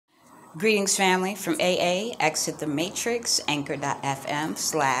Greetings, family, from AA, Exit the Matrix,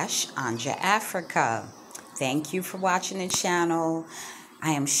 Anchor.fm/Anja Africa. Thank you for watching the channel.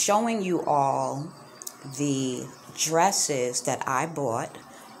 I am showing you all the dresses that I bought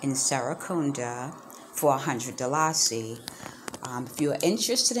in Serrekunda for $100. If you are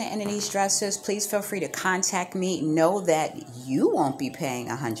interested in any of these dresses, please feel free to contact me. Know that you won't be paying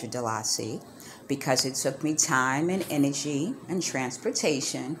 $100 because it took me time and energy and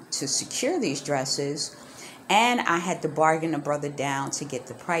transportation to secure these dresses, and I had to bargain a brother down to get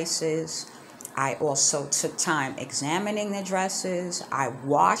the prices. I also took time examining the dresses. I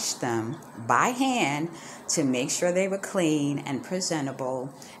washed them by hand to make sure they were clean and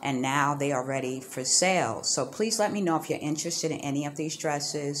presentable, and now they are ready for sale. So please let me know if you're interested in any of these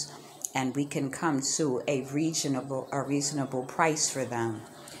dresses, and we can come to a reasonable price for them.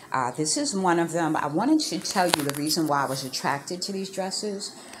 This is one of them. I wanted to tell you the reason why I was attracted to these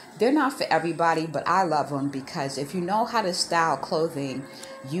dresses. They're not for everybody, but I love them because if you know how to style clothing,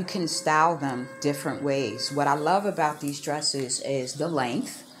 you can style them different ways. What I love about these dresses is the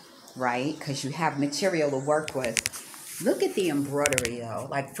length, right? Because you have material to work with. Look at the embroidery, though.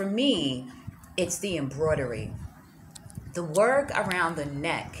 Like, for me, it's the embroidery. The work around the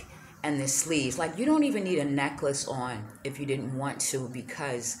neck and the sleeves. Like, you don't even need a necklace on if you didn't want to,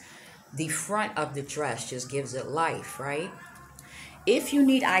 because the front of the dress just gives it life, right? If you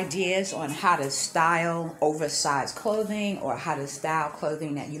need ideas on how to style oversized clothing or how to style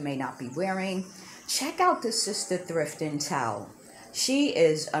clothing that you may not be wearing, check out the Sister Thrift and Tell. She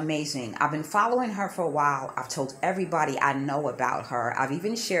is amazing. I've been following her for a while. I've told everybody I know about her. I've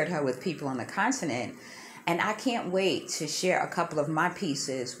even shared her with people on the continent. And I can't wait to share a couple of my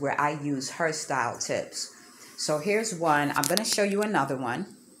pieces where I use her style tips. So here's one. I'm going to show you another one.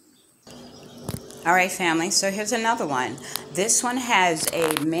 All right, family. So here's another one. This one has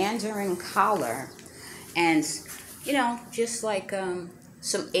a mandarin collar and, you know, just like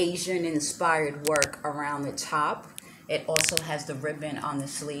some Asian-inspired work around the top. It also has the ribbon on the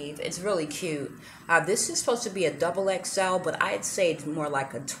sleeve. It's really cute. This is supposed to be a double XL, but I'd say it's more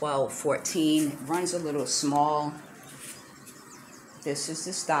like a 12, 14. It runs a little small. This is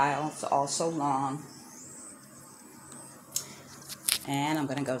the style. It's also long. And I'm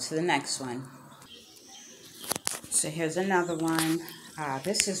going to go to the next one. So here's another one.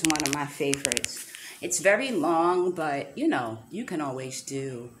 This is one of my favorites. It's very long, but, you know, you can always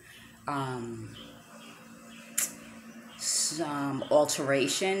do some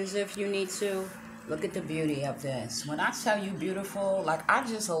alterations if you need to. Look at the beauty of this. When I tell you beautiful, like, I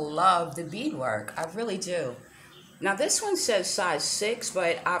just love the beadwork. I really do. Now this one says size 6,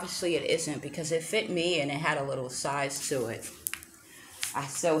 but obviously it isn't because it fit me and it had a little size to it. I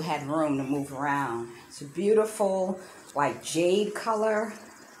still had room to move around. It's a beautiful, like, jade color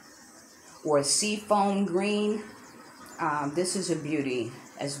or seafoam green. This is a beauty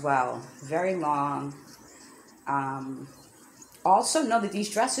as well. Very long. Also know that these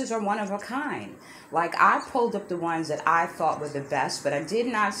dresses are one of a kind. Like, I pulled up the ones that I thought were the best, but I did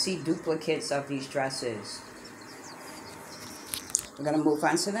not see duplicates of these dresses. We're going to move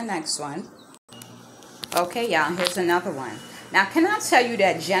on to the next one. Okay, y'all, here's another one. Now, can I tell you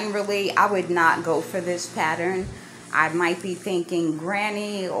that generally I would not go for this pattern? I might be thinking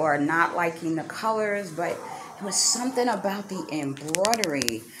granny or not liking the colors, but it was something about the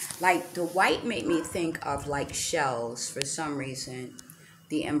embroidery. Like, the white made me think of, like, shells for some reason.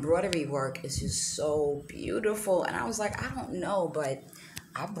 The embroidery work is just so beautiful. And I was like, I don't know, but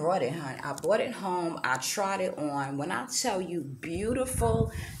I brought it, honey. I brought it home. I tried it on. When I tell you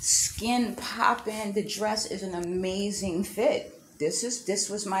beautiful, skin popping, the dress is an amazing fit. This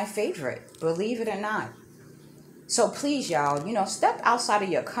was my favorite, believe it or not. So please, y'all, you know, step outside of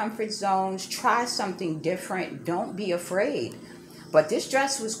your comfort zones. Try something different. Don't be afraid. But this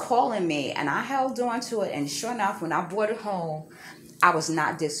dress was calling me, and I held on to it. And sure enough, when I brought it home, I was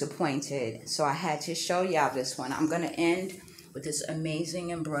not disappointed. So I had to show y'all this one. I'm going to end with this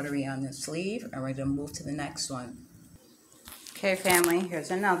amazing embroidery on the sleeve, and we're going to move to the next one. Okay, family,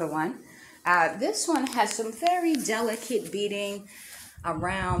 here's another one. This one has some very delicate beading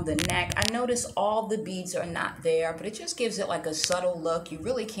around the neck. I notice all the beads are not there, but it just gives it like a subtle look. You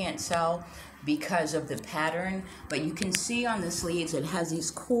really can't tell because of the pattern, but you can see on the sleeves it has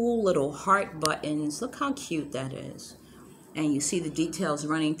these cool little heart buttons. Look how cute that is. And you see the details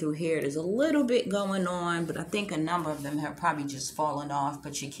running through here. There's a little bit going on, but I think a number of them have probably just fallen off,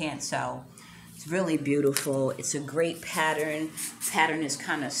 but you can't tell. It's really beautiful. It's a great pattern. Pattern is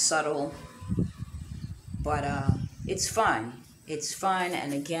kind of subtle, but it's fun. It's fun,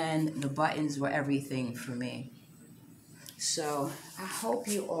 and again, the buttons were everything for me. So I hope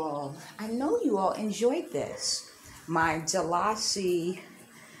you all, I know you all enjoyed this. My Delasi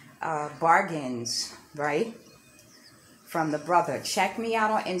bargains, right? From the brother. Check me out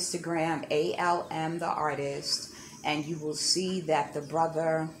on Instagram, ALM the artist, and you will see that the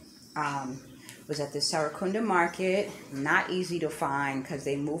brother was at the Serrekunda Market. Not easy to find because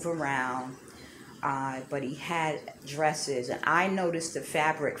they move around. But he had dresses, and I noticed the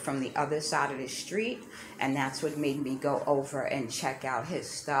fabric from the other side of the street, and that's what made me go over and check out his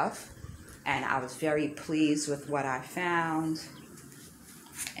stuff. And I was very pleased with what I found.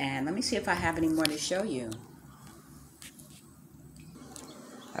 And let me see if I have any more to show you.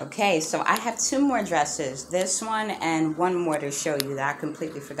 Okay, so I have two more dresses. This one and one more to show you that I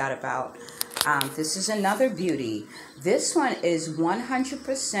completely forgot about. This is another beauty. This one is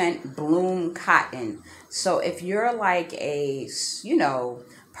 100% bloom cotton. So if you're like a,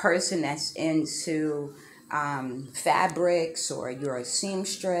 person that's into fabrics, or you're a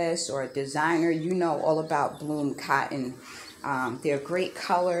seamstress or a designer, you know all about bloom cotton. They're great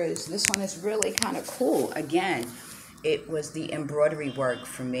colors. This one is really kind of cool. Again, it was the embroidery work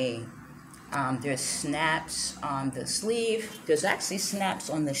for me. There's snaps on the sleeve. There's actually snaps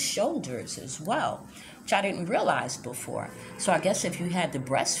on the shoulders as well, which I didn't realize before. So I guess if you had to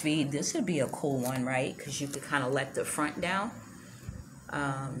breastfeed, this would be a cool one, right? Because you could kind of let the front down.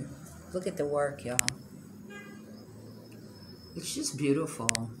 Look at the work, y'all. It's just beautiful.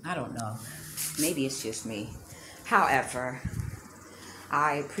 I don't know. Maybe it's just me. However,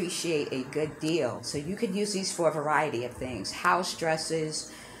 I appreciate a good deal. So you could use these for a variety of things. House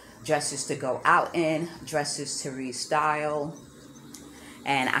dresses, dresses to go out in, dresses to restyle.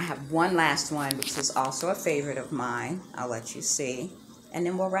 And I have one last one, which is also a favorite of mine. I'll let you see. And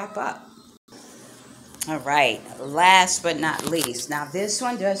then we'll wrap up. All right, last but not least. Now this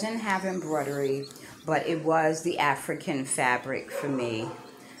one doesn't have embroidery, but it was the African fabric for me.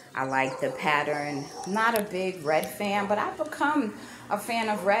 I like the pattern. Not a big red fan, but I've become a fan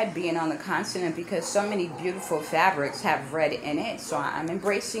of red being on the continent because so many beautiful fabrics have red in it. So I'm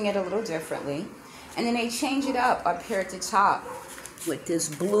embracing it a little differently. And then they change it up here at the top with this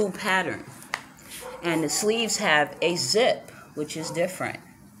blue pattern. And the sleeves have a zip, which is different.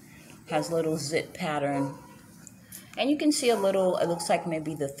 Has a little zip pattern. And you can see a little, it looks like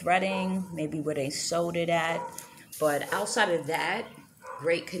maybe the threading, maybe where they sewed it at. But outside of that,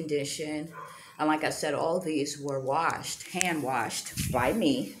 great condition. And like I said, all these were washed, hand washed by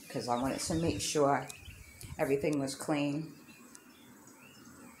me, because I wanted to make sure everything was clean.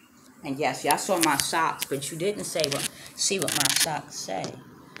 And yes, y'all saw my socks, but you didn't see what my socks say.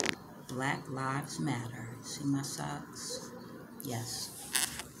 Black Lives Matter. See my socks? Yes.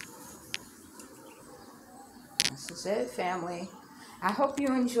 This is it, family. I hope you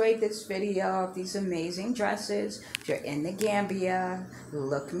enjoyed this video of these amazing dresses. If you're in the Gambia,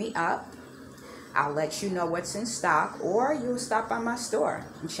 look me up. I'll let you know what's in stock, or you'll stop by my store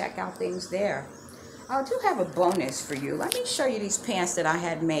and check out things there. I do have a bonus for you. Let me show you these pants that I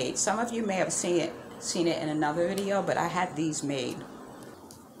had made. Some of you may have seen it in another video, but I had these made.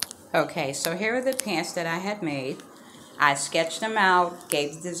 Okay, so here are the pants that I had made. I sketched them out,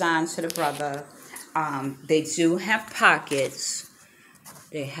 gave the designs to the brother. They do have pockets.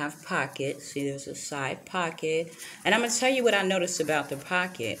 They have pockets. See, there's a side pocket. And I'm going to tell you what I noticed about the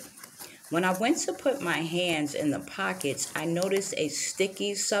pocket. When I went to put my hands in the pockets, I noticed a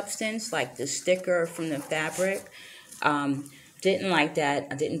sticky substance, like the sticker from the fabric. Didn't like that.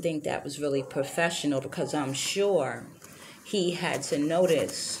 I didn't think that was really professional, because I'm sure he had to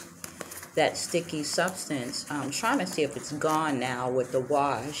notice that sticky substance. I'm trying to see if it's gone now with the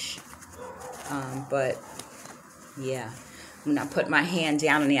wash. But yeah, when I put my hand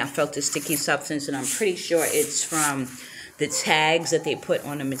down in there, I felt the sticky substance, and I'm pretty sure it's from the tags that they put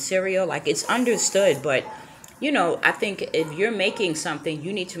on the material. Like, it's understood, but I think if you're making something,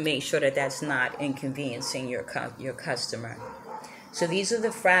 you need to make sure that that's not inconveniencing your customer. So these are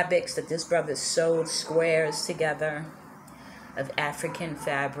the fabrics that this brother sewed squares together of African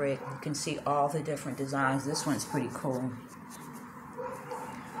fabric. You can see all the different designs. This one's pretty cool.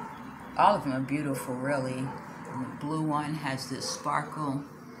 All of them are beautiful, really. And the blue one has this sparkle.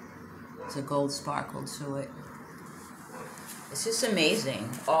 It's a gold sparkle to it. It's just amazing,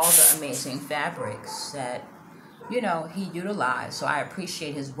 all the amazing fabrics that, he utilized. So I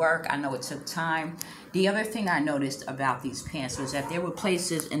appreciate his work. I know it took time. The other thing I noticed about these pants was that there were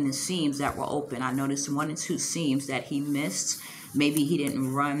places in the seams that were open. I noticed 1 or 2 seams that he missed. Maybe he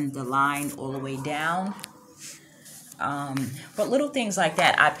didn't run the line all the way down. But little things like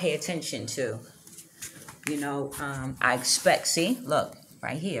that I pay attention to. I expect, see, look,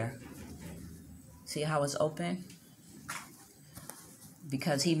 right here. See how it's open?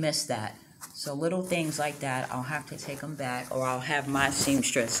 because he missed that. So little things like that, I'll have to take them back, or I'll have my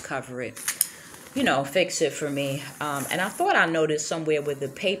seamstress cover it, you know, fix it for me. And I thought I noticed somewhere with the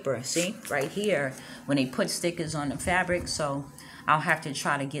paper, see, right here, when they put stickers on the fabric. So I'll have to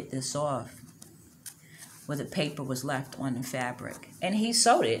try to get this off where the paper was left on the fabric. And he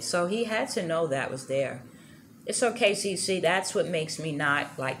sewed it, so he had to know that was there. It's okay, see, that's what makes me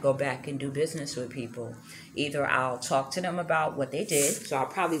not like go back and do business with people. Either I'll talk to them about what they did, so I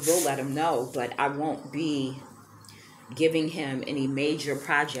probably will let them know, but I won't be giving him any major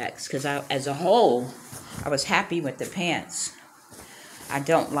projects, because as a whole, I was happy with the pants. I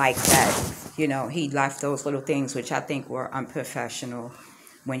don't like that, you know, he left those little things, which I think were unprofessional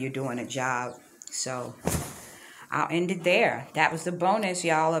when you're doing a job. So I'll end it there. That was the bonus,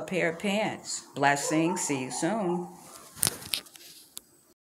 y'all, a pair of pants. Blessings. See you soon.